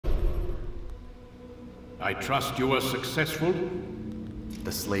I trust you were successful?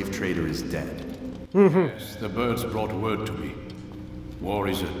 The slave trader is dead. Yes, the birds brought word to me. War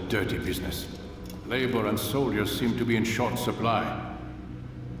is a dirty business. Labor and soldiers seem to be in short supply.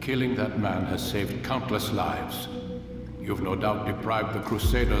 Killing that man has saved countless lives. You've no doubt deprived the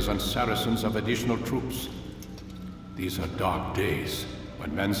Crusaders and Saracens of additional troops. These are dark days,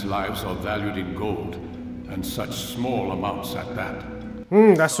 when men's lives are valued in gold, and such small amounts at that.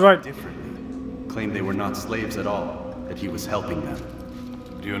 That's right. Differently. Claimed they were not slaves at all, that he was helping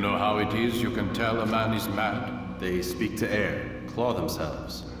them. Do you know how it is you can tell a man is mad? They speak to air, claw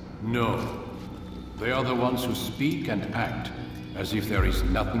themselves. No. They are the ones who speak and act as if there is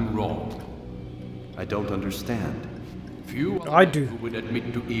nothing wrong. I don't understand. Few I do. who would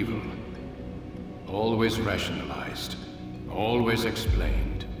admit to evil. Always rationalized. Always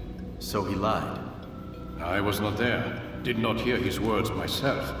explained. So he lied. I was not there. Did not hear his words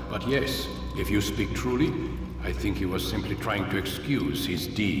myself. But yes, if you speak truly, I think he was simply trying to excuse his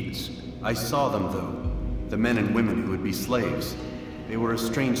deeds. I saw them, though. The men and women who would be slaves. They were a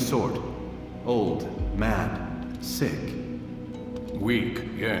strange sort. Old, mad, sick. Weak,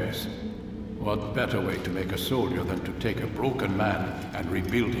 yes. What better way to make a soldier than to take a broken man and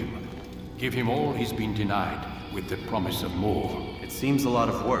rebuild him? Give him all he's been denied, with the promise of more. It seems a lot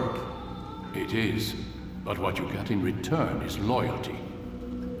of work. It is. But what you get in return is loyalty.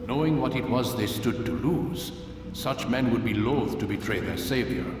 Knowing what it was they stood to lose, such men would be loath to betray their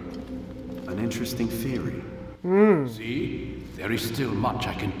savior. An interesting theory. See? There is still much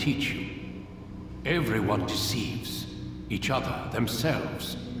I can teach you. Everyone deceives. Each other,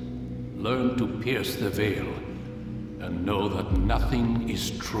 themselves. Learn to pierce the veil, and know that nothing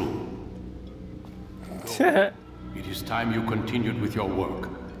is true. It is time you continued with your work.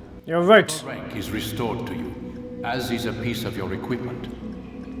 You're right. Your rank is restored to you, as is a piece of your equipment.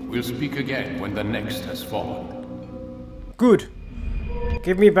 We'll speak again when the next has fallen. Good.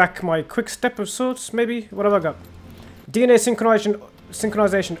 Give me back my quick step of sorts, maybe? What have I got? DNA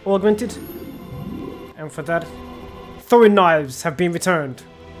synchronization augmented. And for that, throwing knives have been returned.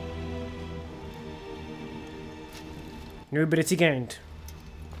 New ability gained.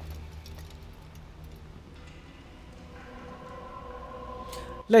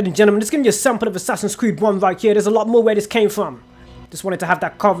 Ladies and gentlemen, just giving you a sample of Assassin's Creed 1 right here. There's a lot more where this came from. Just wanted to have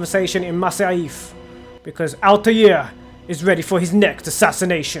that conversation in Masyaf, because Altair is ready for his next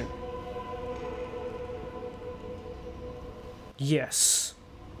assassination. Yes.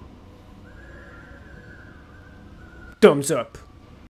 Thumbs up.